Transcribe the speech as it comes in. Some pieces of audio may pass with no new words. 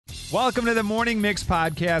Welcome to the Morning Mix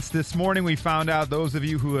podcast. This morning we found out, those of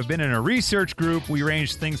you who have been in a research group, we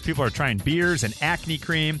arranged things. People are trying beers and acne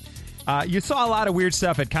cream. You saw a lot of weird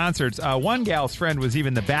stuff at concerts. One gal's friend was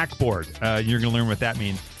even the backboard. You're going to learn what that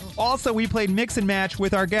means. Also, we played Mix and Match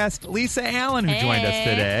with our guest, Lisa Allen, who joined us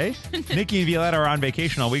today. Nikki and Violetta are on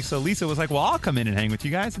vacation all week, so Lisa was like, well, I'll come in and hang with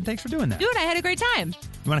you guys, and thanks for doing that. Dude, I had a great time.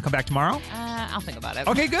 You want to come back tomorrow? I'll think about it.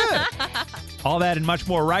 Okay, good. All that and much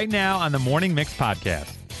more right now on the Morning Mix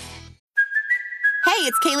podcast. Hey,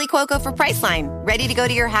 it's Kaylee Cuoco for Priceline. Ready to go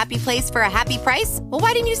to your happy place for a happy price? Well,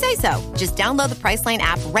 why didn't you say so? Just download the Priceline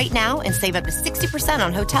app right now and save up to 60%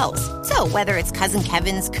 on hotels. So whether it's Cousin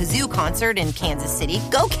Kevin's Kazoo Concert in Kansas City,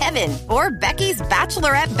 go Kevin, or Becky's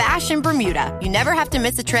Bachelorette Bash in Bermuda, you never have to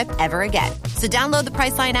miss a trip ever again. So download the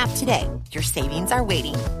Priceline app today. Your savings are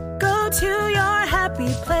waiting. Go to your happy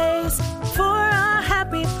place for a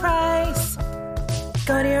happy price.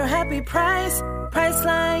 Go to your happy price,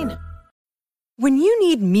 Priceline. When you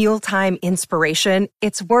need mealtime inspiration,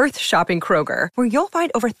 it's worth shopping Kroger, where you'll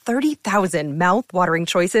find over 30,000 mouth-watering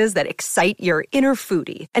choices that excite your inner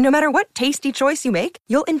foodie. And no matter what tasty choice you make,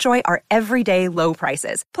 you'll enjoy our everyday low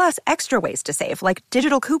prices, plus extra ways to save, like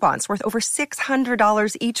digital coupons worth over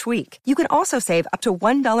 $600 each week. You can also save up to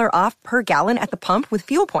 $1 off per gallon at the pump with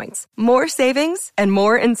fuel points. More savings and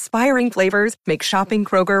more inspiring flavors make shopping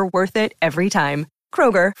Kroger worth it every time.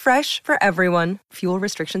 Kroger, fresh for everyone. Fuel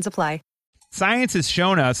restrictions apply. Science has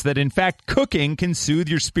shown us that, in fact, cooking can soothe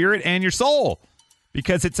your spirit and your soul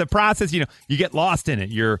because it's a process. You get lost in it.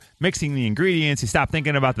 You're mixing the ingredients. You stop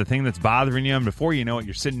thinking about the thing that's bothering you, and before you know it,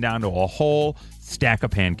 you're sitting down to a whole stack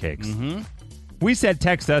of pancakes. Mm-hmm. We said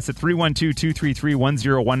text us at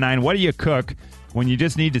 312-233-1019. What do you cook when you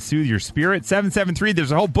just need to soothe your spirit? 773,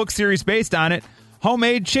 there's a whole book series based on it.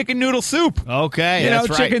 Homemade chicken noodle soup. Okay, that's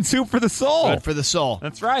right. Chicken soup for the soul. Good for the soul.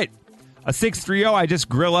 That's right. A 630, I just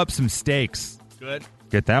grill up some steaks. Good.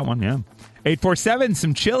 Get that one, yeah. 847,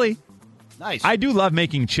 some chili. Nice. I do love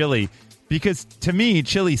making chili because, to me,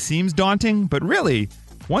 chili seems daunting, but really,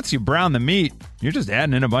 once you brown the meat, you're just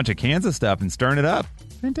adding in a bunch of cans of stuff and stirring it up.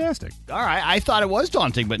 Fantastic. All right. I thought it was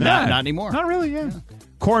daunting, but not anymore. Not really, yeah.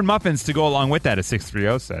 Corn muffins to go along with that, a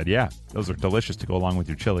 630 said. Yeah, those are delicious to go along with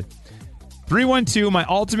your chili. 312, my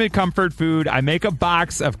ultimate comfort food. I make a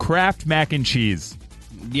box of Kraft mac and cheese.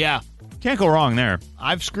 Yeah. Can't go wrong there.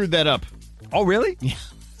 I've screwed that up. Oh, really? Yeah.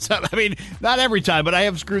 So, I mean, not every time, but I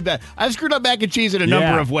have screwed that. I've screwed up mac and cheese in a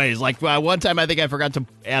number of ways. Like one time, I think I forgot to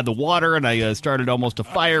add the water, and I started almost a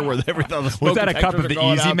fire where everything. Was that a cup of the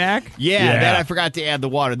Easy out. Mac? Yeah, then I forgot to add the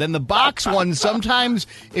water. Then the box one, sometimes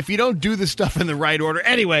if you don't do the stuff in the right order.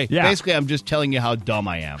 Anyway, basically, I'm just telling you how dumb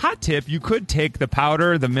I am. Hot tip: you could take the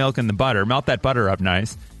powder, the milk, and the butter, melt that butter up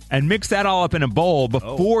nice, and mix that all up in a bowl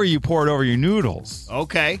before you pour it over your noodles.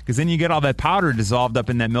 Okay. Because then you get all that powder dissolved up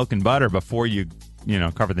in that milk and butter before you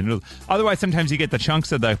cover the noodles. Otherwise, sometimes you get the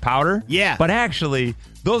chunks of the powder. Yeah. But actually,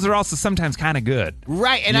 those are also sometimes kind of good.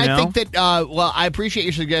 Right. And I think that, I appreciate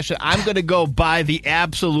your suggestion. I'm going to go by the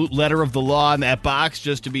absolute letter of the law in that box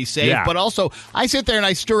just to be safe. Yeah. But also, I sit there and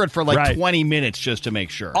I stir it for 20 minutes just to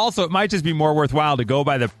make sure. Also, it might just be more worthwhile to go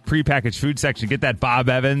by the prepackaged food section, get that Bob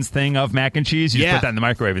Evans thing of mac and cheese. You just put that in the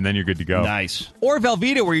microwave, and then you're good to go. Nice. Or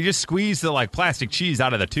Velveeta, where you just squeeze the plastic cheese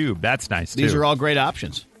out of the tube. That's nice, too. These are all great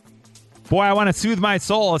options. Boy, I want to soothe my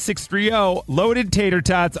soul. A 630, loaded tater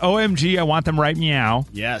tots. OMG, I want them right meow.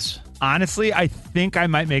 Yes. Honestly, I think I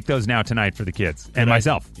might make those now tonight for the kids and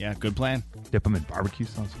myself. Yeah, good plan. Dip them in barbecue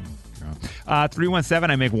sauce. 317,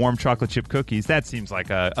 I make warm chocolate chip cookies. That seems like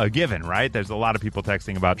a given, right? There's a lot of people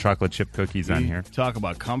texting about chocolate chip cookies on here. Talk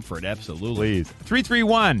about comfort, absolutely. Please.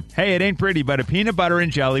 331, hey, it ain't pretty, but a peanut butter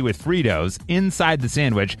and jelly with Fritos inside the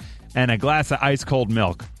sandwich and a glass of ice cold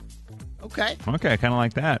milk. Okay. Okay, I kind of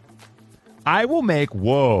like that. I will make,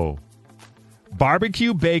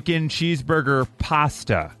 barbecue bacon cheeseburger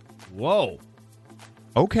pasta. Whoa.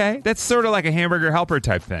 Okay. That's sort of like a hamburger helper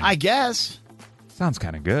type thing. I guess. Sounds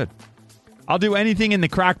kind of good. I'll do anything in the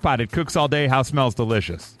crock pot. It cooks all day. House smells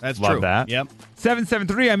delicious. That's Love true. that. Yep.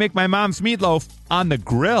 773, I make my mom's meatloaf on the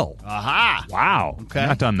grill. Aha. Wow. Okay.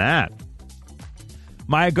 Not done that.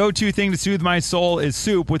 My go-to thing to soothe my soul is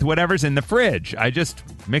soup with whatever's in the fridge. I just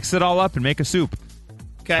mix it all up and make a soup.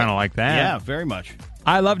 Okay. Kind of like that. Yeah, very much.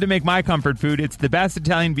 I love to make my comfort food. It's the best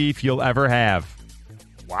Italian beef you'll ever have.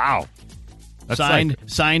 Wow. That's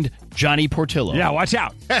Signed Johnny Portillo. Yeah, watch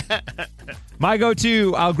out. My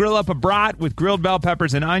go-to, I'll grill up a brat with grilled bell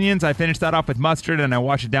peppers and onions. I finish that off with mustard, and I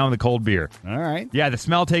wash it down with a cold beer. All right. Yeah, the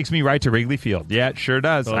smell takes me right to Wrigley Field. Yeah, it sure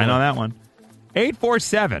does. I know that one.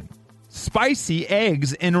 847, spicy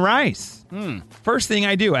eggs and rice. First thing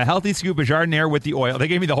I do, a healthy scoop of jardiniere with the oil. They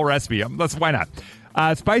gave me the whole recipe. Why not?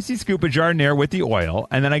 Spicy scoop of giardiniera with the oil,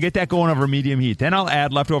 and then I get that going over medium heat. Then I'll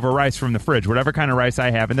add leftover rice from the fridge, whatever kind of rice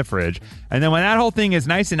I have in the fridge. And then when that whole thing is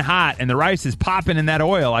nice and hot and the rice is popping in that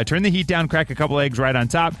oil, I turn the heat down, crack a couple eggs right on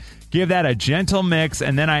top, give that a gentle mix,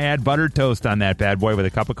 and then I add buttered toast on that bad boy with a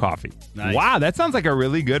cup of coffee. Nice. Wow, that sounds like a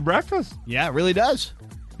really good breakfast. Yeah, it really does.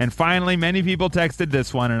 And finally, many people texted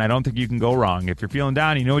this one, and I don't think you can go wrong. If you're feeling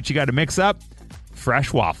down, you know what you got to mix up?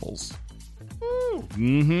 Fresh waffles.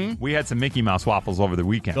 Mm-hmm. We had some Mickey Mouse waffles over the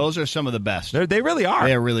weekend. Those are some of the best. They really are.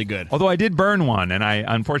 They're really good. Although I did burn one, and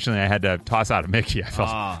unfortunately I had to toss out a Mickey. I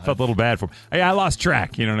felt a little bad for him. I lost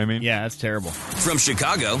track, you know what I mean? Yeah, that's terrible. From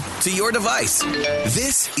Chicago to your device,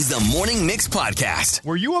 this is the Morning Mix Podcast.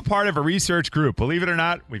 Were you a part of a research group? Believe it or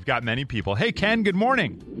not, we've got many people. Hey, Ken, good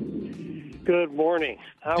morning. Good morning.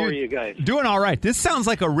 How are you guys? Doing all right. This sounds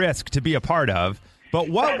like a risk to be a part of, but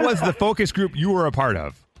what was the focus group you were a part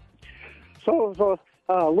of? So it was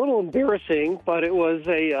a little embarrassing, but it was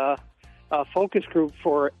a focus group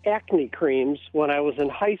for acne creams when I was in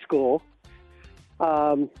high school.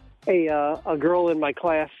 A girl in my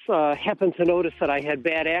class happened to notice that I had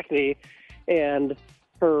bad acne, and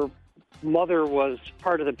her mother was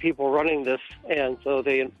part of the people running this, and so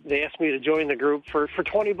they asked me to join the group for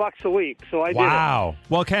 $20 a week. So I did it. Wow.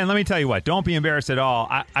 Well, Ken, let me tell you what. Don't be embarrassed at all.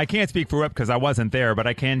 I can't speak for Whip because I wasn't there, but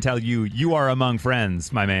I can tell you are among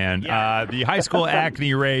friends, my man. Yeah. The high school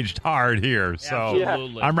acne raged hard here, so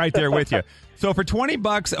Absolutely. I'm right there with you. So for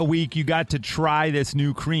 $20 a week, you got to try this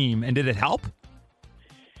new cream, and did it help?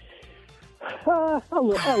 A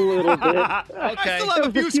little bit. I still have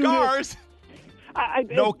a few scars.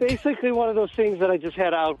 It's basically one of those things that I just had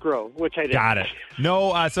to outgrow, which I did. Got it.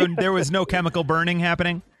 No, so there was no chemical burning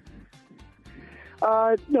happening?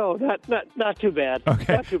 No, not too bad.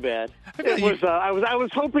 Okay. Not too bad. It was. I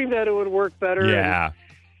was hoping that it would work better. Yeah.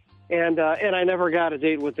 And I never got a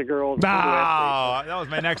date with the girl. Oh, that was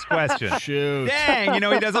my next question. Shoot. Dang,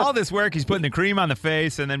 he does all this work. He's putting the cream on the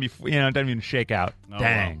face, and then it doesn't even shake out. Oh,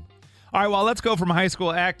 Dang. wow. All right, well, let's go from high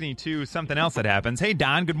school acne to something else that happens. Hey,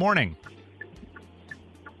 Don, good morning.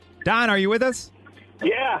 Don, are you with us?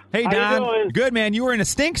 Yeah. Hey, How Don. you doing? Good, man. You were in a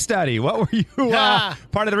stink study. What were you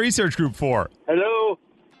part of the research group for? Hello.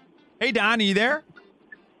 Hey, Don, are you there?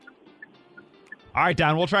 All right,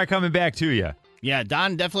 Don, we'll try coming back to you. Yeah,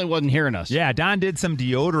 Don definitely wasn't hearing us. Yeah, Don did some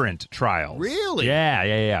deodorant trials. Really?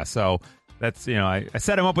 Yeah. So that's, I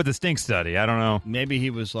set him up with a stink study. I don't know. Maybe he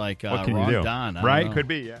was like, What can wrong you do? Don. I don't Right? know. Could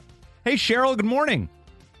be, yeah. Hey, Cheryl, good morning.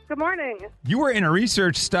 Good morning. You were in a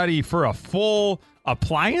research study for a full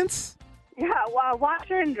appliance? Yeah, well,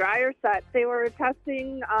 washer and dryer set. They were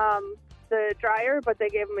testing the dryer, but they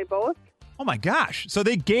gave me both. Oh, my gosh. So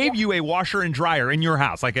they gave you a washer and dryer in your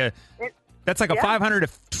house. That's like a $500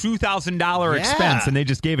 to $2,000 expense, and they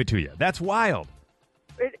just gave it to you. That's wild.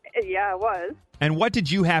 Yeah, it was. And what did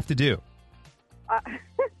you have to do?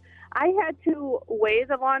 I had to weigh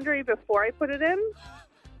the laundry before I put it in,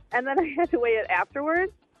 and then I had to weigh it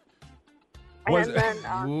afterwards. Was- And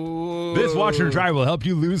then, This washer and dryer will help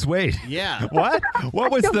you lose weight. Yeah. What?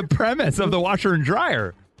 What was the premise of the washer and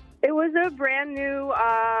dryer? it was a brand new,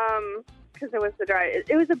 because it was the dryer.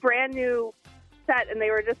 It was a brand new set, and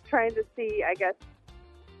they were just trying to see, I guess,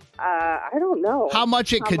 I don't know. How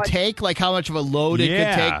much it could take? Like how much of a load it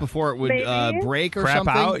Yeah. could take before it would Maybe. break or Crap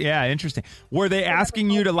something? out? Yeah, interesting. Were they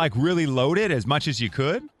asking you to really load it as much as you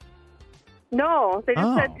could? No, they just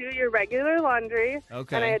Oh. said do your regular laundry.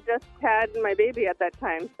 Okay. And I had just had my baby at that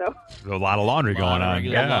time, so. A lot of laundry A lot going of on.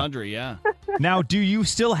 regular Yeah. laundry, yeah. Now, do you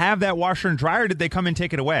still have that washer and dryer? Or did they come and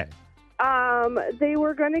take it away? They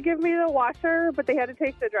were going to give me the washer, but they had to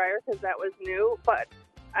take the dryer because that was new. But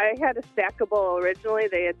I had a stackable originally.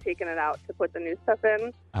 They had taken it out to put the new stuff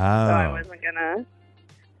in, Oh. so I wasn't going to.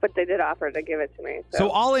 But they did offer to give it to me. So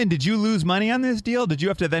all in, did you lose money on this deal? Did you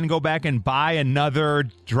have to then go back and buy another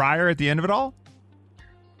dryer at the end of it all?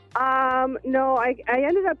 No, I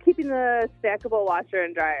ended up keeping the stackable washer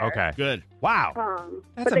and dryer. Okay. Good. Wow. But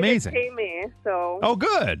That's they amazing. did pay me, so Oh,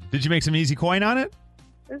 good. Did you make some easy coin on it?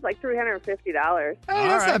 it was like $350. Hey,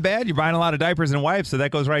 that's right. not bad. You're buying a lot of diapers and wipes, so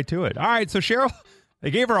that goes right to it. All right, so Cheryl, they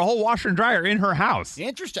gave her a whole washer and dryer in her house.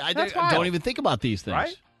 Interesting. I That's don't wild. even think about these things.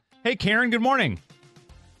 Right? Hey, Karen, good morning.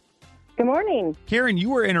 Good morning. Karen, you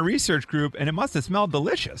were in a research group, and it must have smelled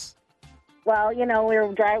delicious. Well, we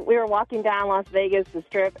were walking down Las Vegas, the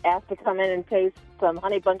Strip, asked to come in and taste some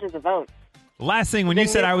Honey Bunches of Oats. Last thing, when you The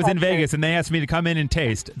said new I was in culture. Vegas and they asked me to come in and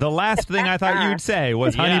taste, the last thing I thought you'd say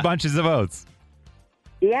was Honey Yeah. Bunches of Oats.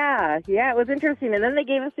 Yeah, it was interesting. And then they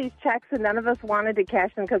gave us these checks, and none of us wanted to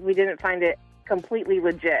cash them because we didn't find it completely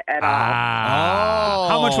legit at all. Ah. Oh.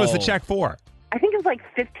 How much was the check for? I think it was like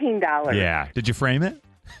 $15. Yeah. Did you frame it?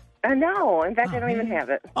 No, in fact, I don't even have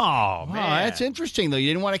it. Oh, Oh, man. that's interesting, though. You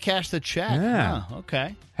didn't want to cash the check. Yeah. Huh,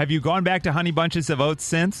 okay. Have you gone back to Honey Bunches of Oats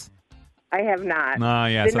since? I have not. Oh,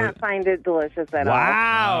 yeah. Did so- not find it delicious at all.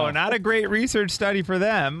 Wow, not a great research study for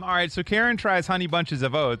them. All right, so Karen tries Honey Bunches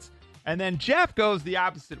of Oats, and then Jeff goes the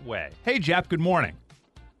opposite way. Hey, Jeff, good morning.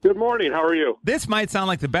 Good morning. How are you? This might sound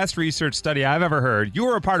like the best research study I've ever heard. You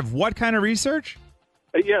were a part of what kind of research?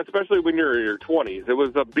 Yeah, especially when you're in your 20s. It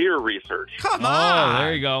was a beer research. Come Oh, on.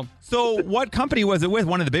 there you go. So what company was it with?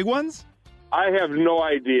 One of the big ones? I have no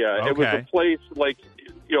idea. It was Okay. a place like,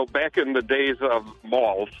 back in the days of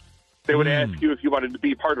malls, they would ask you if you wanted to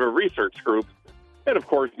be part of a research group. And, of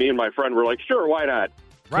course, me and my friend were like, sure, why not?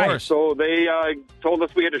 Right. So they told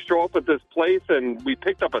us we had to show up at this place, and we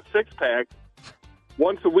picked up a six-pack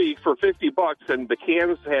once a week for $50, and the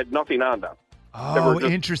cans had nothing on them. They Oh, were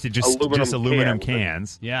just interesting. Just aluminum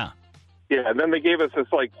cans. Yeah. Yeah, and then they gave us this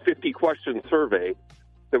 50-question survey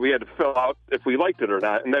that we had to fill out if we liked it or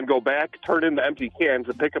not, and then go back, turn in the empty cans,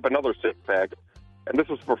 and pick up another six-pack. And this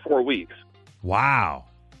was for 4 weeks. Wow.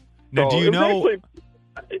 Now, So do you it was know?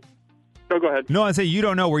 actually- No, go ahead. No, I say you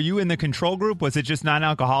don't know. Were you in the control group? Was it just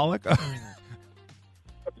non-alcoholic?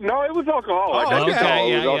 No, it was alcoholic. Oh, I could okay. tell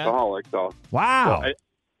it was Yeah, yeah. alcoholic, though. Wow. So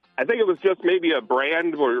I think it was just maybe a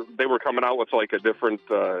brand where they were coming out with a different,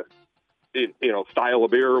 style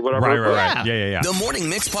of beer or whatever. Right. Yeah. The Morning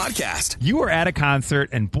Mix Podcast. You were at a concert,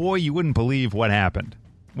 and boy, you wouldn't believe what happened.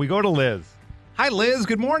 We go to Liz. Hi, Liz.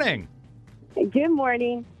 Good morning. Good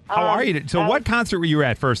morning. How are you? So, what concert were you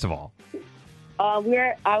at, first of all? I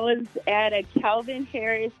was at a Calvin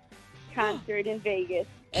Harris concert in Vegas.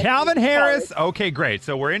 Calvin Harris. Okay, great.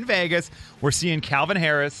 So, we're in Vegas. We're seeing Calvin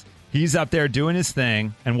Harris. He's up there doing his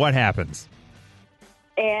thing. And what happens?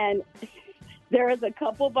 And there was a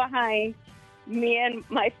couple behind me and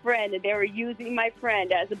my friend, and they were using my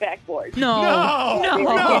friend as a backboard. No. They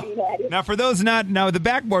were getting at it. Now, for those not know, the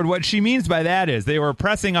backboard, what she means by that is they were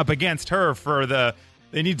pressing up against her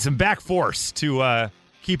they need some back force to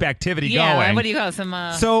keep activity going. What do you call it? Some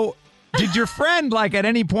So, did your friend, at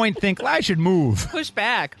any point think, well, I should move? push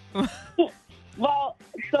back? Well,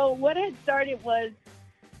 so what had started was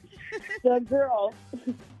the girl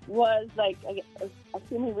was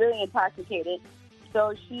assuming really intoxicated.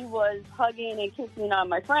 So she was hugging and kissing on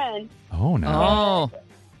my friend. Oh, no. Oh.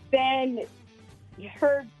 Then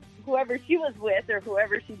whoever she was with or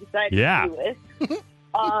whoever she decided Yeah. to be with,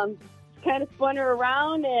 kind of spun her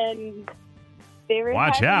around and they were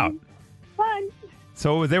Watch out. having fun.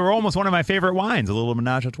 So, they were almost one of my favorite wines, a little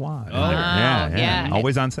menage a trois. Oh. Yeah. Yeah.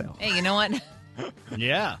 Always on sale. Hey, you know what?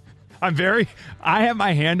 Yeah. I have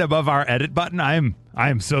my hand above our edit button. I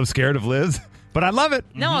am so scared of Liz, but I love it.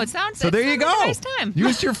 No, it sounds. So it there you sounds go. like a nice time.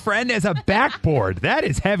 Use your friend as a backboard. That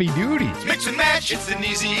is heavy duty. Mix and match, it's an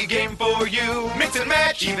easy game for you. Mix and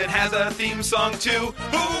match even has a theme song too.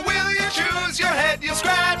 Who will you choose? Your head you'll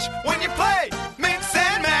scratch when you play Mix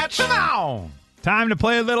and Match. Come on. Time to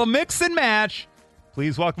play a little mix and match.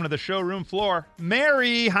 Please welcome to the showroom floor,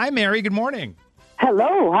 Mary. Hi, Mary. Good morning.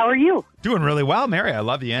 Hello. How are you? Doing really well, Mary. I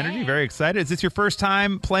love the energy. Very excited. Is this your first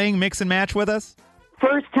time playing mix and match with us?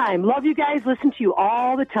 First time. Love you guys. Listen to you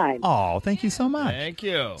all the time. Oh, thank you so much. Thank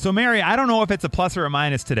you. So, Mary, I don't know if it's a plus or a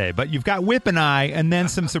minus today, but you've got Whip and I, and then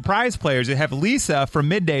some surprise players. You have Lisa from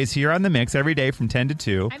Middays here on the Mix every day from 10 to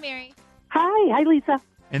 2. Hi, Mary. Hi, Lisa.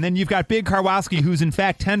 And then you've got Big Karwowski, who's in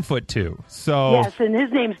fact 10'2". So, Yes, and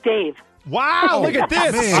his name's Dave. wow, look at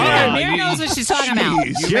this. Yeah, All right. Mary knows what she's talking about.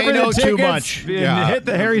 You Give may her the know too tickets much. and Yeah. hit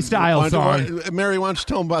the Harry Styles song. Mary, why don't you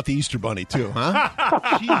tell them about the Easter Bunny, too, huh?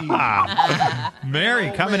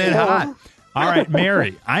 Mary coming in hot. All right,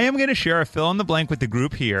 Mary, I am going to share a fill in the blank with the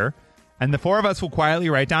group here, and the four of us will quietly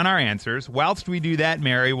write down our answers. Whilst we do that,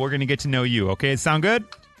 Mary, we're going to get to know you. Okay, sound good?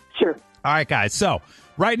 Sure. All right, guys. So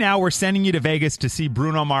right now we're sending you to Vegas to see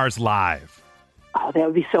Bruno Mars live. Oh, that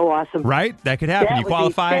would be so awesome. Right? That could happen. That You would be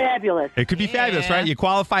qualify. fabulous. It could be fabulous, right? You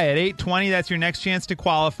qualify at 8:20. That's your next chance to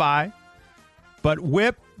qualify. But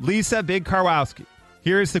Whip, Lisa, Big Karwowski,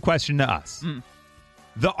 here's the question to us.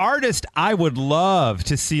 The artist I would love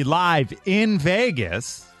to see live in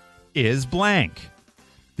Vegas is blank.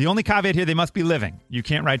 The only caveat here, they must be living. You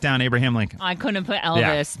can't write down Abraham Lincoln. I couldn't put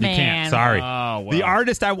Elvis, You man. can't. Sorry. Oh, well. The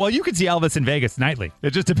artist you could see Elvis in Vegas nightly. It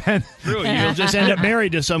just depends. True. You'll just end up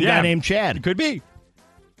married to some guy named Chad. It could be.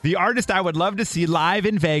 The artist I would love to see live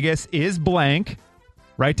in Vegas is blank.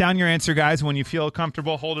 Write down your answer, guys. When you feel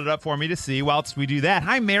comfortable, hold it up for me to see whilst we do that.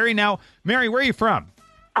 Hi, Mary. Now, Mary, where are you from?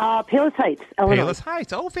 Palos Heights, Illinois. Palos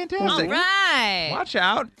Heights. Oh, fantastic. All right. Watch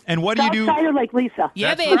out. And what do you do? Outsider like Lisa.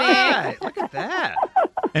 Yeah, That's baby. right. Look at that.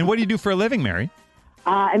 And what do you do for a living, Mary?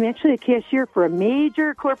 I'm actually a cashier for a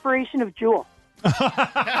major corporation of Jewel.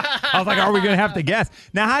 I was like, are we going to have to guess?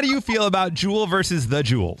 Now, how do you feel about Jewel versus the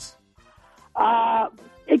Jewels?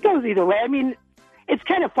 It goes either way. I mean, it's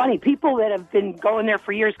kind of funny. People that have been going there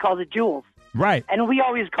for years call it Jewels. Right. And we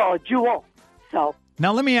always call it Jewel. So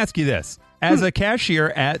Now, let me ask you this. As a cashier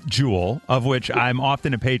at Jewel, of which I'm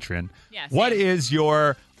often a patron, what is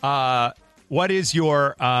your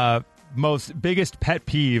most biggest pet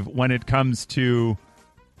peeve when it comes to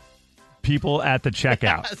people at the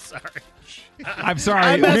checkout? Sorry. I'm sorry,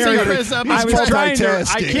 I'm messing Mary. Chris up. I He's was trying to. I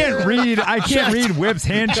multitasking. can't read Whip's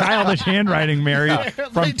childish handwriting, Mary,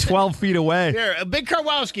 from 12 feet away. Here, Big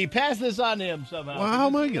Karwowski, pass this on to him somehow. Well, how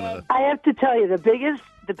am I going to? I have to tell you, the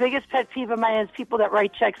biggest pet peeve of mine is people that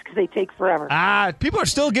write checks because they take forever. People are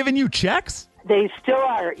still giving you checks? They still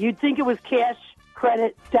are. You'd think it was cash,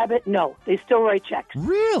 credit, debit. No, they still write checks.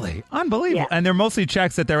 Really? Unbelievable. Yeah. And they're mostly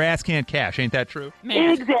checks that their ass can't cash. Ain't that true?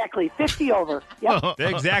 Exactly. 50 over. Yep.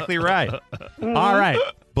 Exactly right. All right.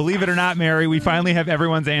 Believe it or not, Mary, we finally have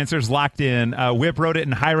everyone's answers locked in. Whip wrote it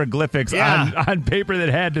in hieroglyphics on paper that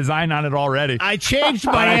had design on it already. I changed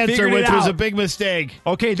my But I answer, figured it which was out. a big mistake.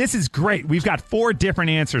 Okay, this is great. We've got 4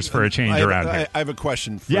 different answers for a change around here. I have a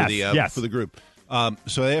question for Yes. for the group.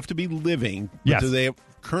 So they have to be living. But Yes. do they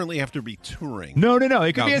currently have to be touring? No. It could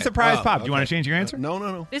be a Okay. surprise Oh, pop. Do you want okay. to change your answer?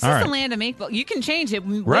 No. This All is right. the land of make. You can change it.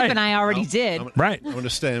 Whip Right. and I already did. Right. I'm going to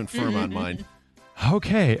stand firm on mine.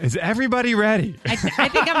 Okay. Is everybody ready? I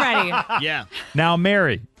think I'm ready. Yeah. Now,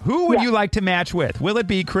 Mary, who would you like to match with? Will it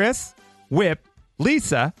be Chris, Whip,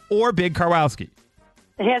 Lisa, or Big Karwowski?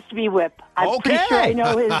 It has to be Whip. I'm pretty sure I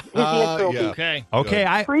know his answer will be. Okay.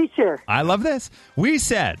 Okay, Pretty sure. I love this. We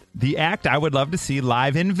said the act I would love to see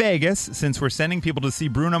live in Vegas since we're sending people to see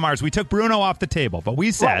Bruno Mars. We took Bruno off the table, but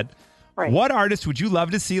we said, Right. what artist would you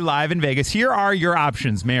love to see live in Vegas? Here are your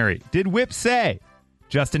options, Mary. Did Whip say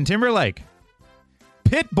Justin Timberlake,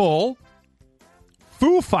 Pitbull,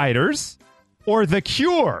 Foo Fighters, or The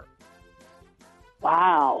Cure?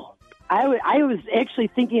 Wow. I was actually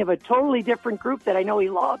thinking of a totally different group that I know he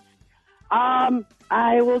loves.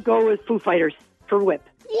 I will go with Foo Fighters for Whip.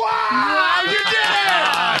 Wow, you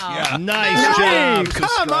did it! Nice job.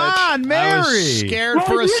 Come on, Mary. I was scared Well,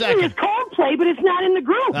 for a usually second. it's Coldplay, but it's not in the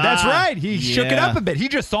group. That's right. He shook it yeah. up a bit. He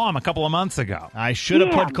just saw him a couple of months ago. I should have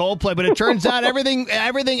Yeah. put Coldplay, but it turns out everything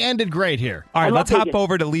ended great here. All right, love let's hop Vegas.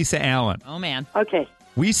 over to Lisa Allen. Oh, man. Okay.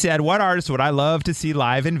 We said, what artist would I love to see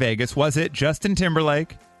live in Vegas? Was it Justin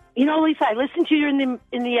Timberlake? You know, Lisa, I listen to you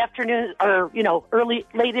in the afternoon or,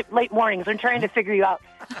 late mornings. I'm trying to figure you out.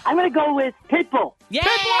 I'm going to go with Pitbull. Yeah.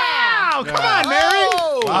 Wow, come on, Mary.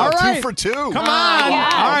 Wow, All right. 2 for 2. Come on. Yeah.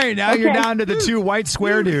 All right, now you're Okay. down to the 2 white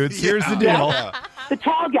square dudes. Here's the deal. The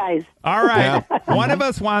tall guys. All right. One of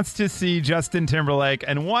us wants to see Justin Timberlake,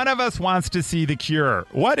 and one of us wants to see The Cure.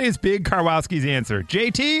 What is Big Karwowski's answer?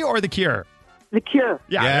 JT or The Cure? The Cure.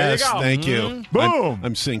 Yeah, Yes, there you go. thank you. Boom.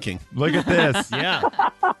 I'm sinking. Look at this. Yeah.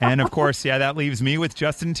 And, of course, that leaves me with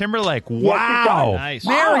Justin Timberlake. it Wow. does. Nice.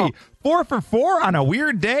 Mary, Wow. 4 for 4 on a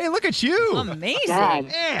weird day. Look at you. Amazing. God,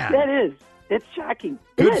 Man. that is. It's shocking.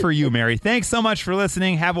 It Good is. for you, Mary. Thanks so much for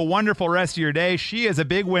listening. Have a wonderful rest of your day. She is a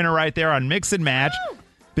big winner right there on Mix and Match.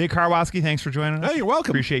 Big Karwowski, thanks for joining us. Oh, you're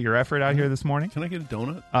welcome. Appreciate your effort out here this morning. Can I get a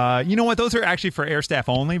donut? You know what? Those are actually for air staff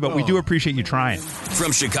only, but we do appreciate you trying.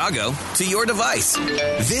 From Chicago to your device,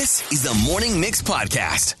 this is the Morning Mix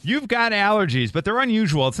Podcast. You've got allergies, but they're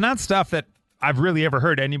unusual. It's not stuff that I've really ever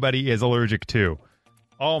heard anybody is allergic to.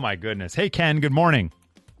 Oh, my goodness. Hey, Ken, good morning.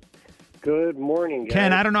 Good morning, guys.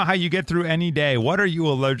 Ken, I don't know how you get through any day. What are you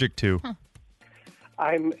allergic to?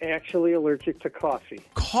 I'm actually allergic to coffee.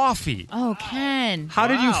 Coffee. Oh, Ken. How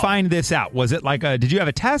did you find this out? Was it like did you have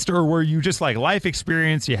a test, or were you just like life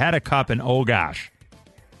experience? You had a cup and oh gosh.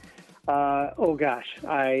 Oh gosh,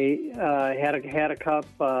 I had a cup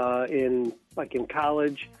in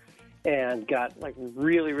college, and got like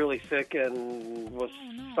really sick, and was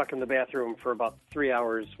stuck in the bathroom for about 3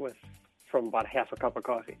 hours from about half a cup of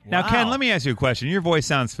coffee. Now, Ken, let me ask you a question. Your voice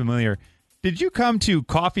sounds familiar. Did you come to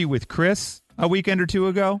Coffee with Chris a weekend or two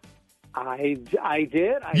ago? I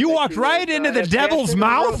did. You walked right into the devil's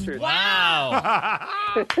mouth? Wow.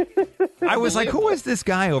 I was like, who is this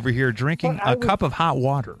guy over here drinking a cup of hot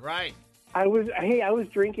water? Right. I was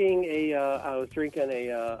drinking a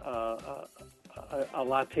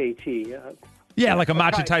latte tea. Yeah, like a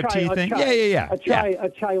matcha type tea thing. Yeah. A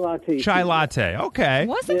chai latte. Chai latte. Okay.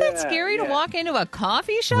 Wasn't that scary to walk into a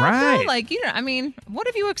coffee shop? Right. Though? Like, what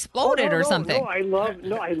if you exploded or something? No, I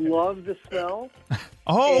love the smell.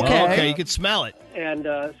 Oh, okay. Okay, you could smell it. And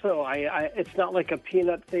so I it's not like a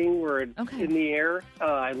peanut thing where it's in the air.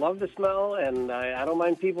 I love the smell, and I don't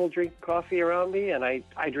mind people drink coffee around me, and I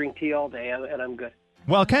drink tea all day, and I'm good.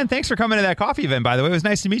 Well, Ken, thanks for coming to that coffee event, by the way. It was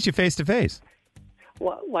nice to meet you face to face.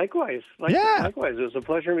 Well, likewise. Yeah. Likewise. It was a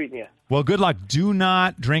pleasure meeting you. Well, good luck. Do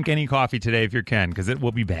not drink any coffee today if you're Ken, because it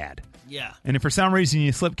will be bad. Yeah. And if for some reason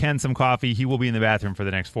you slip Ken some coffee, he will be in the bathroom for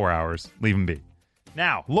the next 4 hours. Leave him be.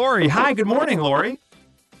 Now, Lori. Hi, good morning, Lori.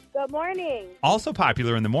 Good morning. Also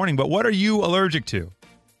popular in the morning, but what are you allergic to?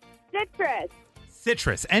 Citrus.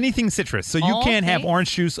 Citrus. Anything citrus. So you can't have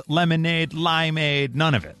orange juice, lemonade, limeade,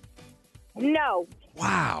 none of it. No.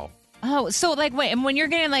 Wow. Oh, so like, wait, and when you're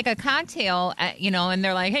getting like a cocktail, and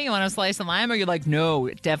they're like, hey, you want a slice of lime? Or you're like, no,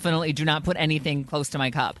 definitely do not put anything close to my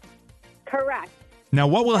cup. Correct. Now,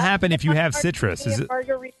 what will happen if you have citrus? Is it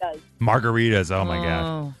margaritas? Margaritas. Oh, my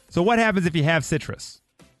gosh. So what happens if you have citrus?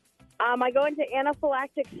 I go into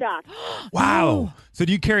anaphylactic shock. Wow. So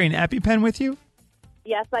do you carry an EpiPen with you?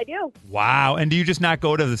 Yes, I do. Wow. And do you just not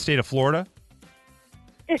go to the state of Florida?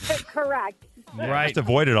 Correct. Right. Just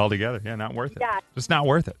avoid it altogether. Yeah, not worth it. Yeah. Just not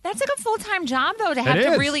worth it. That's like a full-time job, though, to have It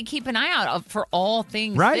to is. really keep an eye out for all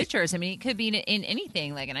things Right. citrus. I mean, it could be in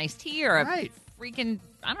anything, like an iced tea or a freaking,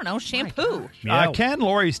 I don't know, shampoo. Ken,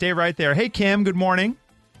 Lori, stay right there. Hey, Kim, good morning.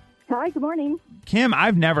 Hi, good morning. Kim,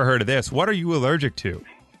 I've never heard of this. What are you allergic to?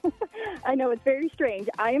 I know, it's very strange.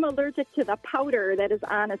 I am allergic to the powder that is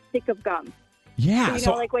on a stick of gum. Yeah.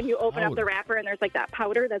 So, like when you open up the wrapper and there's like that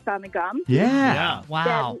powder that's on the gum. Yeah.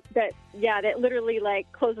 Wow. That literally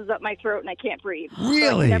like closes up my throat and I can't breathe. So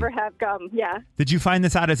Really? I never have gum. Yeah. Did you find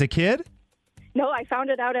this out as a kid? No, I found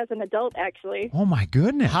it out as an adult, actually. Oh, my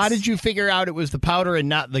goodness. How did you figure out it was the powder and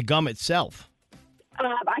not the gum itself?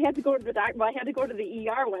 I had to go to the doctor. I had to go to the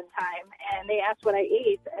ER one time, and they asked what I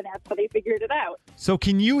ate, and that's how they figured it out. So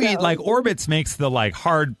can you eat, like, Orbitz makes the, like,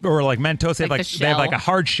 hard, or like Mentos, they have, Like the they have, like, shell. a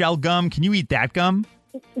hard shell gum. Can you eat that gum?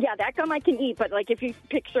 Yeah, that gum I can eat, but like if you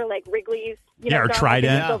picture like Wrigley's, Yeah, or gum,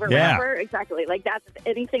 Trident. like a silver Yeah. wrapper, exactly. Like that's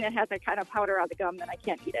anything that has that kind of powder on the gum, then I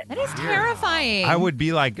can't eat it. That is terrifying. I would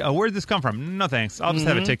be like, where'd this come from? No, thanks. I'll just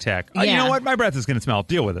have a Tic Tac. You Yeah. know what? My breath is going to smell.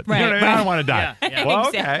 Deal with it. Right, You know what I mean? I don't want to die. Yeah. Well,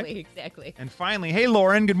 Exactly, okay. exactly. And finally, hey,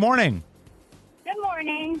 Lauren, good morning. Good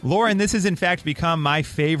morning. Lauren, this has in fact become my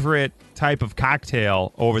favorite type of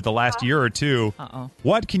cocktail over the last year or two. Uh-oh.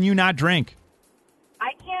 What can you not drink?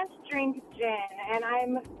 I can't drink gin, and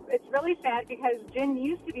it's really sad because gin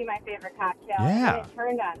used to be my favorite cocktail, Yeah. and it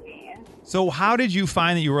turned on me. So how did you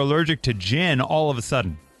find that you were allergic to gin all of a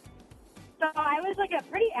sudden? So I was like a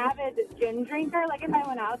pretty avid gin drinker. Like if I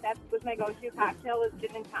went out, that was my go-to cocktail was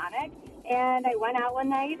gin and tonic. And I went out one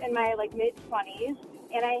night in my like mid-20s,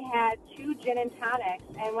 and I had 2 gin and tonics.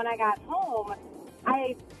 And when I got home,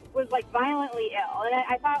 I was like violently ill, and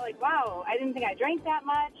I thought like, wow, I didn't think I drank that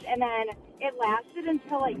much. And then it lasted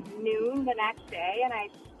until like noon the next day, and I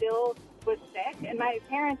still was sick. And my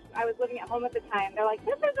parents, I was living at home at the time, they're like,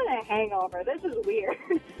 this isn't a hangover, this is weird.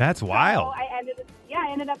 That's wild. So I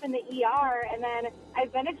ended up in the ER, and then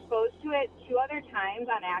I've been exposed to it 2 other times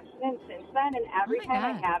on accident since then, and every time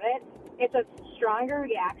I have it, it's a stronger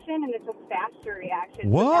reaction and it's a faster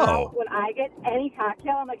reaction. Whoa. So now when I get any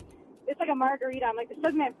cocktail, I'm like, it's like a margarita. I'm like, this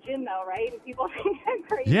doesn't have gin though, right? And people think I'm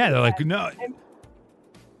crazy. Yeah, they're like, but no. I'm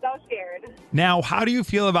so scared. Now, how do you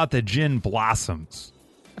feel about the gin blossoms?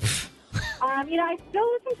 I still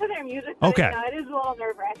listen to their music, but Okay. it is a little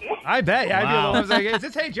nerve-wracking. I bet. Yeah, I'd be a Wow. little like, is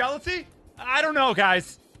this, hey, jealousy? I don't know,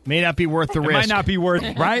 guys. May not be worth the It risk. might not be worth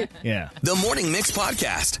it, right? Yeah. The Morning Mix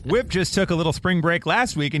Podcast. Whip just took a little spring break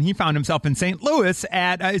last week, and he found himself in St. Louis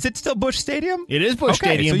at, is it still Busch Stadium? It is Busch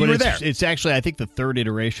Okay, Stadium, so you but were there. it's actually, I think, the 3rd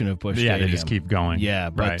iteration of Busch Yeah, Stadium. they just keep going. Yeah,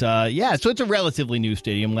 but Right. so it's a relatively new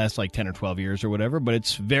stadium, lasts like 10 or 12 years or whatever, but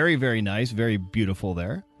it's very, very nice, very beautiful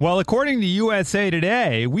there. Well, according to USA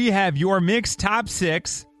Today, we have your mixed top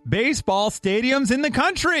 6 baseball stadiums in the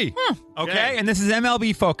country. Okay, and this is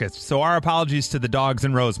MLB focused, so our apologies to the Dogs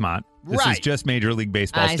in Rosemont. This is Right. just Major League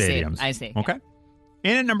Baseball I see. stadiums. I see. Okay.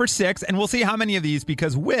 In at number 6, and we'll see how many of these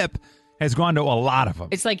because Whip has gone to a lot of them.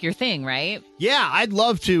 It's like your thing, right? Yeah, I'd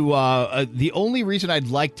love to. The only reason I'd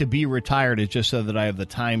like to be retired is just so that I have the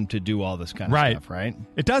time to do all this kind of Right. stuff, right?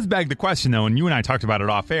 It does beg the question, though, and you and I talked about it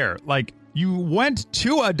off air. Like, you went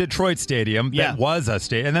to a Detroit stadium that was a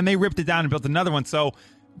stadium, and then they ripped it down and built another one. So,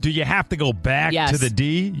 do you have to go back Yes. to the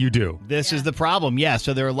D? You do. This is the problem. Yeah,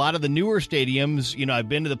 so there are a lot of the newer stadiums. I've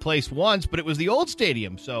been to the place once, but it was the old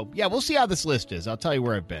stadium. So, yeah, we'll see how this list is. I'll tell you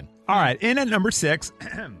where I've been. All right, in at number 6,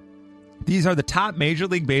 these are the top Major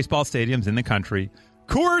League Baseball stadiums in the country.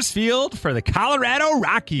 Coors Field for the Colorado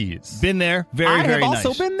Rockies. Been there. Very, I very have nice.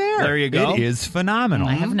 also been there. There you go. It is phenomenal.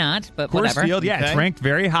 I have not, but Coors whatever. Field, yeah, it's ranked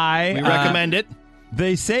very high. We recommend it.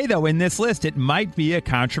 They say, though, in this list, it might be a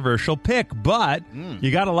controversial pick, but you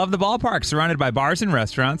got to love the ballpark, surrounded by bars and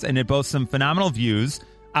restaurants, and it boasts some phenomenal views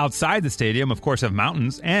outside the stadium, of course, have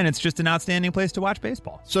mountains, and it's just an outstanding place to watch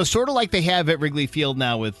baseball. So sort of like they have at Wrigley Field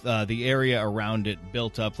now with the area around it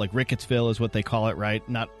built up, like Rickettsville is what they call it, right?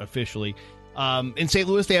 Not officially. In St.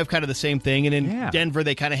 Louis, they have kind of the same thing, and in Denver,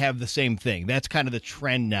 they kind of have the same thing. That's kind of the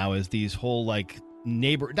trend now, is these whole, like,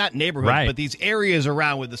 not neighborhoods, Right. but these areas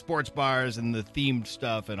around with the sports bars and the themed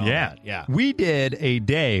stuff and all that. Yeah. We did a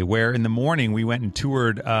day where in the morning we went and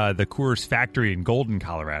toured the Coors factory in Golden,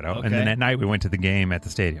 Colorado, and then at night we went to the game at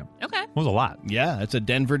the stadium. Okay. It was a lot. Yeah, it's a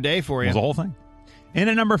Denver day for It you. was a whole thing. And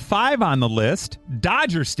at number 5 on the list,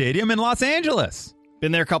 Dodger Stadium in Los Angeles.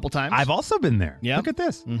 Been there a couple times. I've also been there. Yeah. Look at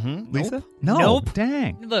this. Mm-hmm. Lisa? Nope. Nope.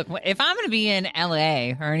 Dang. Look, if I'm going to be in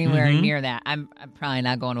L.A. or anywhere Mhm. near that, I'm probably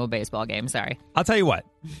not going to a baseball game. Sorry. I'll tell you what.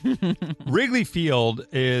 Wrigley Field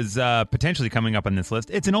is potentially coming up on this list.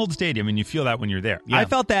 It's an old stadium, and you feel that when you're there. Yeah. I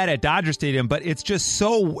felt that at Dodger Stadium, but it's just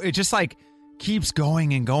it just like keeps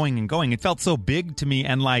going and going and going. It felt so big to me,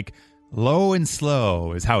 and like low and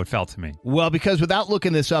slow is how it felt to me. Well, because without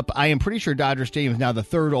looking this up, I am pretty sure Dodger Stadium is now the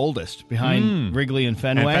third oldest behind Wrigley and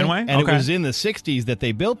Fenway. And it Okay. was in the 60s that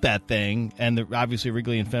they built that thing, and obviously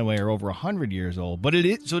Wrigley and Fenway are over 100 years old. But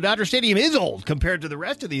so Dodger Stadium is old compared to the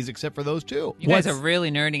rest of these, except for those two. You guys are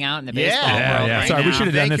really nerding out in the baseball Yeah, world. yeah. Right Sorry, we now. should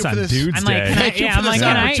have done Thank this you on for this. Dude's I'm like, Day. Thank you for this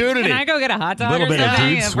opportunity. Can I go get a hot dog Little or bit of something?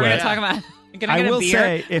 dude If we're going sweat. to talk about... Can I I get a will beer?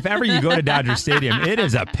 say, if ever you go to Dodger Stadium, it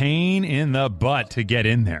is a pain in the butt to get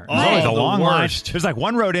in there. There's Oh, always a the long line. worst. There's like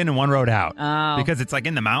one road in and one road out. Oh. Because it's like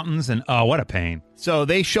in the mountains, and oh, what a pain. So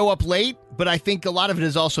they show up late, but I think a lot of it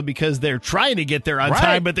is also because they're trying to get there on Right.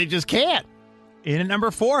 time, but they just can't. In at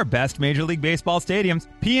number 4, best Major League Baseball stadiums,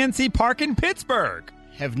 PNC Park in Pittsburgh.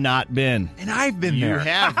 Have not been. And I've been You there.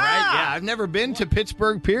 have, right? Yeah, I've never been to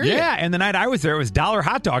Pittsburgh, period. Yeah, and the night I was there, it was $1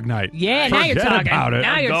 hot dog night. Yeah, now you're Forget talking. about it.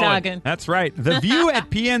 Now I'm you're going. talking. That's right. The view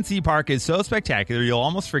at PNC Park is so spectacular, you'll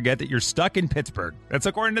almost forget that you're stuck in Pittsburgh. That's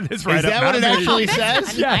according to this write-up. that what it Not me. actually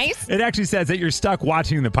says? Yes. Nice. It actually says that you're stuck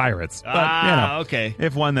watching the Pirates. But, okay.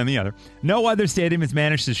 if one, then the other. No other stadium has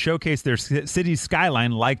managed to showcase their city's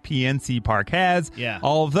skyline like PNC Park has. Yeah.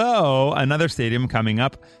 Although another stadium coming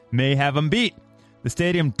up may have them beat. The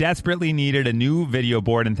stadium desperately needed a new video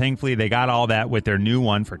board, and thankfully they got all that with their new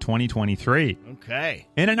one for 2023. Okay.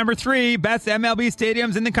 In at number 3, best MLB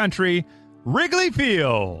stadiums in the country, Wrigley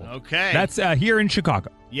Field. Okay. That's here in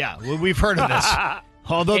Chicago. Yeah, well, we've heard of this.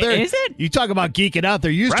 Although there Is it? You talk about geeking out.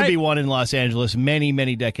 There used to Right. be one in Los Angeles many,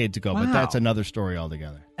 many decades ago, but Wow. that's another story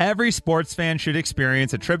altogether. Every sports fan should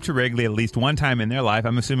experience a trip to Wrigley at least one time in their life.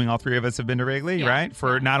 I'm assuming all 3 of us have been to Wrigley, Yeah. right?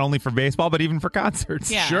 For not only for baseball, but even for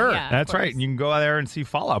concerts. Yeah, Sure. yeah, of That's right. course. And you can go out there and see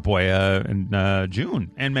Fall Out Boy in June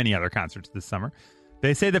and many other concerts this summer.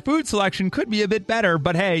 They say the food selection could be a bit better,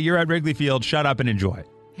 but hey, you're at Wrigley Field. Shut up and enjoy.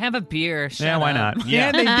 Have a beer. Shut Yeah, why up. not?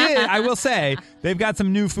 Yeah, they did. I will say they've got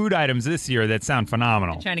some new food items this year that sound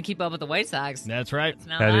phenomenal. Trying to keep up with the White Sox. That's right. It's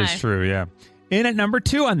not That is lie. true, yeah. In at number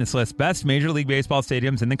 2 on this list, best Major League Baseball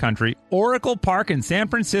stadiums in the country, Oracle Park in San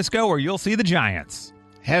Francisco, where you'll see the Giants.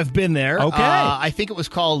 Have been there. Okay. I think it was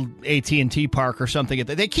called AT&T Park or something.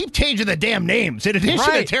 They keep changing the damn names. In addition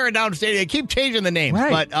Right. to tearing down the stadium, they keep changing the names.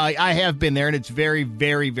 Right. But I have been there, and it's very,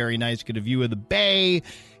 very, very nice. Get a view of the bay,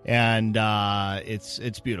 and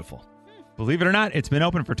it's beautiful. Believe it or not, it's been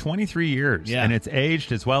open for 23 years, Yeah. and it's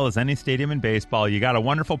aged as well as any stadium in baseball. You got a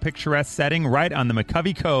wonderful picturesque setting right on the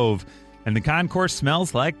McCovey Cove, and the concourse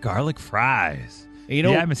smells like garlic fries. You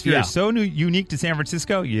know, the atmosphere yeah. is so unique to San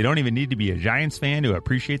Francisco, you don't even need to be a Giants fan to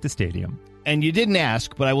appreciate the stadium. And you didn't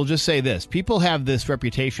ask, but I will just say this. People have this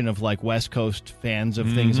reputation of like West Coast fans of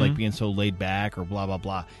things like being so laid back or blah, blah,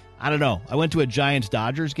 blah. I don't know. I went to a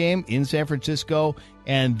Giants-Dodgers game in San Francisco,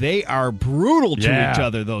 and they are brutal to Yeah. each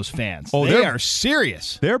other, those fans. Oh, they they're- are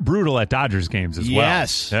serious. They're brutal at Dodgers games as well.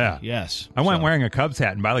 Yes. Yeah. Yes. I went wearing a Cubs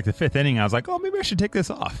hat, and by like the 5th inning, I was like, oh, maybe I should take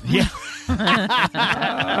this off. Yeah.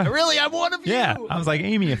 Really? I'm one of you. Yeah. I was like,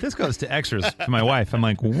 Amy, if this goes to extras to my wife, I'm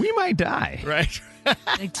like, we might die. Right.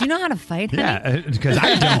 Like, do you know how to fight? Yeah, because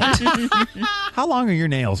I don't. How long are your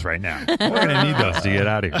nails right now? We're going to need those to get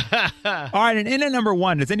out of here. All right, and in at number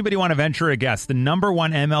 1, does anybody want to venture a guess? The number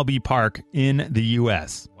 1 MLB park in the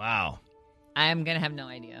U.S. Wow. I'm going to have no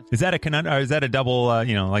idea. Is that a conundrum, or is that a double,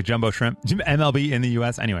 like jumbo shrimp? MLB in the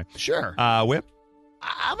U.S.? Anyway. Sure. Whip?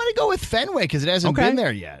 I'm going to go with Fenway because it hasn't Okay. been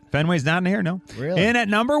there yet. Fenway's not in here, no. Really? In at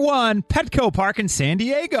number 1, Petco Park in San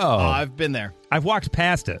Diego. Oh, I've been there. I've walked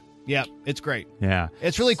past it. Yeah, it's great. Yeah.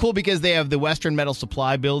 It's really cool because they have the Western Metal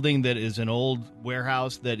Supply building that is an old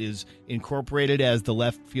warehouse that is incorporated as the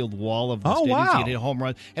left field wall of the stadium. wow. So you hit a home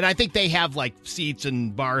run. And I think they have like seats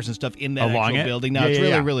and bars and stuff in that Along actual it? building now. Yeah, It's yeah,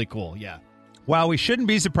 really, yeah. really cool. Yeah. While we shouldn't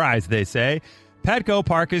be surprised, they say, Petco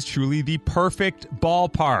Park is truly the perfect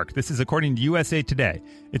ballpark. This is according to USA Today.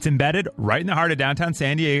 It's embedded right in the heart of downtown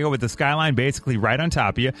San Diego with the skyline basically right on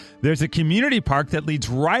top of you. There's a community park that leads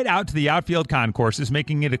right out to the outfield concourses,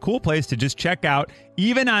 making it a cool place to just check out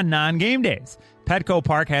even on non-game days. Petco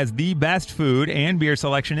Park has the best food and beer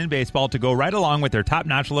selection in baseball to go right along with their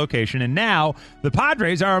top-notch location. And now the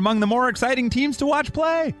Padres are among the more exciting teams to watch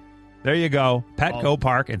play. There you go. Petco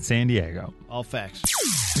Park in San Diego. All facts.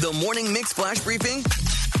 The Morning Mix Flash Briefing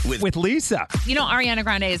with Lisa. You know, Ariana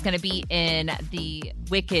Grande is going to be in the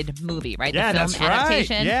Wicked movie, right? Yeah, the film that's right.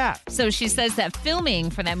 adaptation. Yeah. So she says that filming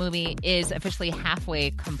for that movie is officially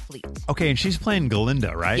halfway complete. Okay, and she's playing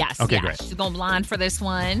Galinda, right? Yes. Okay, yeah. great. She's going blonde for this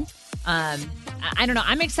one. I don't know.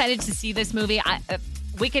 I'm excited to see this movie.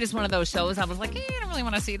 Wicked is one of those shows I was like, I don't really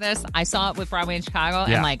want to see this. I saw it with Broadway in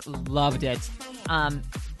Chicago and like loved it.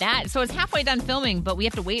 So it's halfway done filming, but we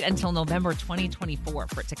have to wait until November 2024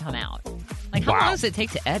 for it to come out. Like, how long does it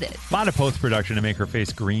take to edit? A lot of post-production to make her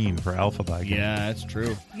face green for Elphaba. Yeah, that's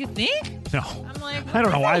true. You think? No. I'm like, I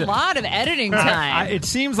don't know why. A lot of editing time. It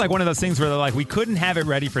seems like one of those things where they're like, we couldn't have it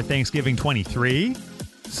ready for Thanksgiving 23,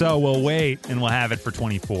 so we'll wait and we'll have it for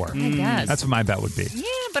 24. I guess. That's what my bet would be. Yeah,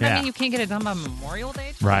 but I mean, you can't get it done by Memorial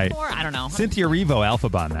Day 24? Right. I don't know. Cynthia Erivo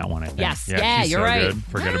Elphaba on that one, I think. Yes. Yeah, she's you're so right. Good.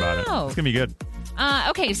 Forget about it. Wow. It's going to be good.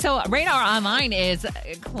 Okay, so Radar Online is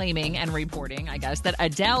claiming and reporting, I guess, that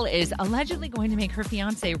Adele is allegedly going to make her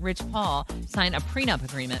fiancé, Rich Paul, sign a prenup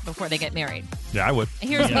agreement before they get married. Yeah, I would.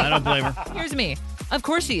 Here's me. I don't blame her. Here's me. Of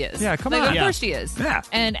course she is. Yeah, come Like, on. Of course she is. Yeah.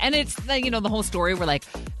 And it's, the whole story where, like,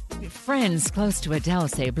 friends close to Adele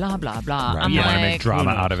say blah, blah, blah. Right. I'm You want to like, make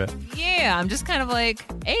drama out of it. yeah, I'm just kind of like,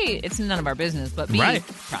 A, it's none of our business, but B, Right.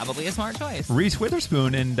 probably a smart choice. Reese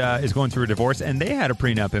Witherspoon is going through a divorce, and they had a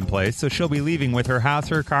prenup in place, so she'll be leaving with her house,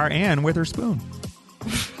 her car, and with her spoon.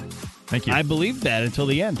 Thank you. I believed that until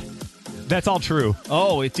the end. That's all true.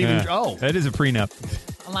 Oh, it's even... Oh. That is a prenup.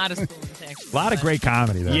 A lot of spoons, actually. A lot of great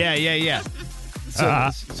comedy there. Yeah. So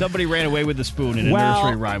somebody ran away with the spoon in a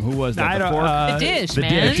nursery rhyme. Who was that? The fork? The dish, the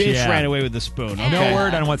man. Dish, The dish yeah. ran away with the spoon. Yeah. Okay. No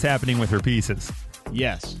word on what's happening with her pieces.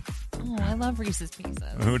 Yes. Oh, I love Reese's Pieces.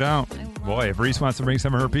 Who don't? Boy, if Reese wants to bring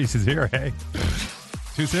some of her pieces here, hey.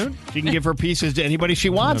 Too soon? She can give her pieces to anybody she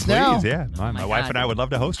wants Please, now. yeah. My wife God. and I would love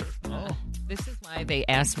to host her. This is why they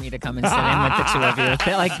asked me to come and sit in with the two of you.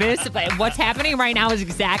 They're like this, but what's happening right now is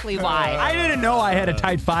exactly why. I didn't know I had a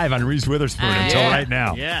tight 5 on Reese Witherspoon until right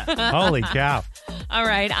now. Yeah. Holy cow. All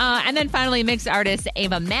right. And then finally, mixed artist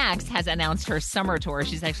Ava Max has announced her summer tour.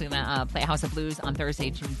 She's actually going to play House of Blues on Thursday,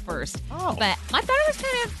 June 1st. Oh. But I thought I was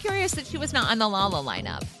kind of curious that she was not on the Lala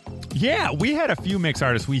lineup. Yeah, we had a few mix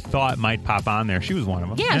artists we thought might pop on there. She was one of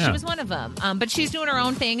them. Yeah, she was one of them. But she's doing her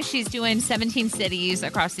own thing. She's doing 17 cities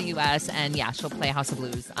across the U.S. And, yeah, she'll play House of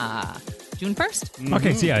Blues June 1st.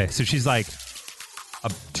 Okay, so she's like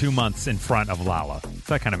 2 months in front of Lala.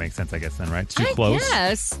 So that kind of makes sense, I guess, then, right? It's too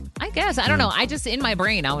close. I guess. I don't know. I just, in my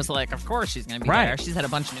brain, I was like, of course she's going to be Right. there. She's had a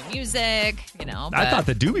bunch of new music, But, I thought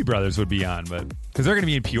the Doobie Brothers would be on, but because they're going to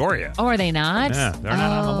be in Peoria. Oh, are they not? Yeah, they're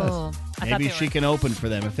not on the list. I thought Maybe they she were. can open for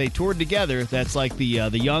them. If they toured together, that's like the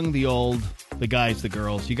young, the old, the guys, the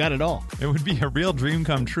girls. You got it all. It would be a real dream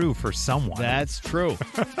come true for someone. That's true.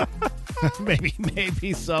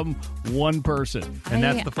 maybe some one person. And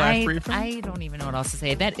that's the flash briefing? I don't even know what else to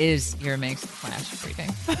say. That is your mixed flash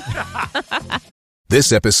briefing.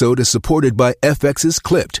 This episode is supported by FX's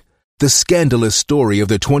Clipped, the scandalous story of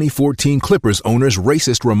the 2014 Clippers owner's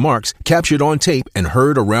racist remarks captured on tape and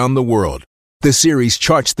heard around the world. The series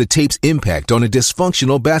charts the tape's impact on a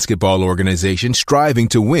dysfunctional basketball organization striving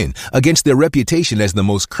to win against their reputation as the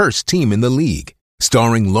most cursed team in the league.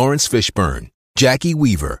 Starring Lawrence Fishburne, Jackie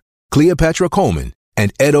Weaver, Cleopatra Coleman,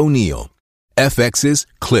 and Ed O'Neill. FX's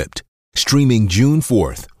Clipped, streaming June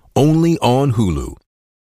 4th, only on Hulu.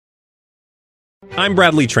 I'm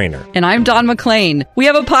Bradley Trainer. And I'm Don McClain. We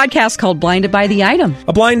have a podcast called Blinded by the Item.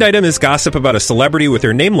 A blind item is gossip about a celebrity with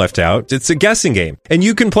their name left out. It's a guessing game, and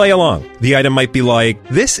you can play along. The item might be like,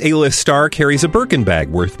 this A-list star carries a Birkin bag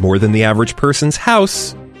worth more than the average person's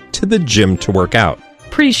house to the gym to work out.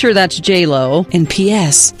 Pretty sure that's J-Lo. And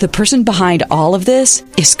P.S. the person behind all of this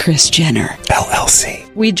is Kris Jenner,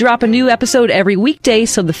 LLC. We drop a new episode every weekday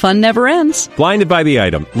so the fun never ends. Blinded by the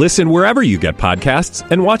Item. Listen wherever you get podcasts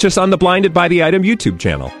and watch us on the Blinded by the Item YouTube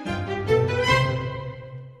channel.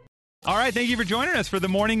 All right, thank you for joining us for the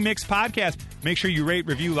Morning Mix podcast. Make sure you rate,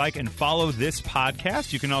 review, like, and follow this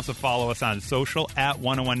podcast. You can also follow us on social at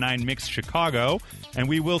 1019 Mix Chicago. And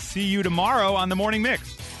we will see you tomorrow on the Morning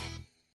Mix.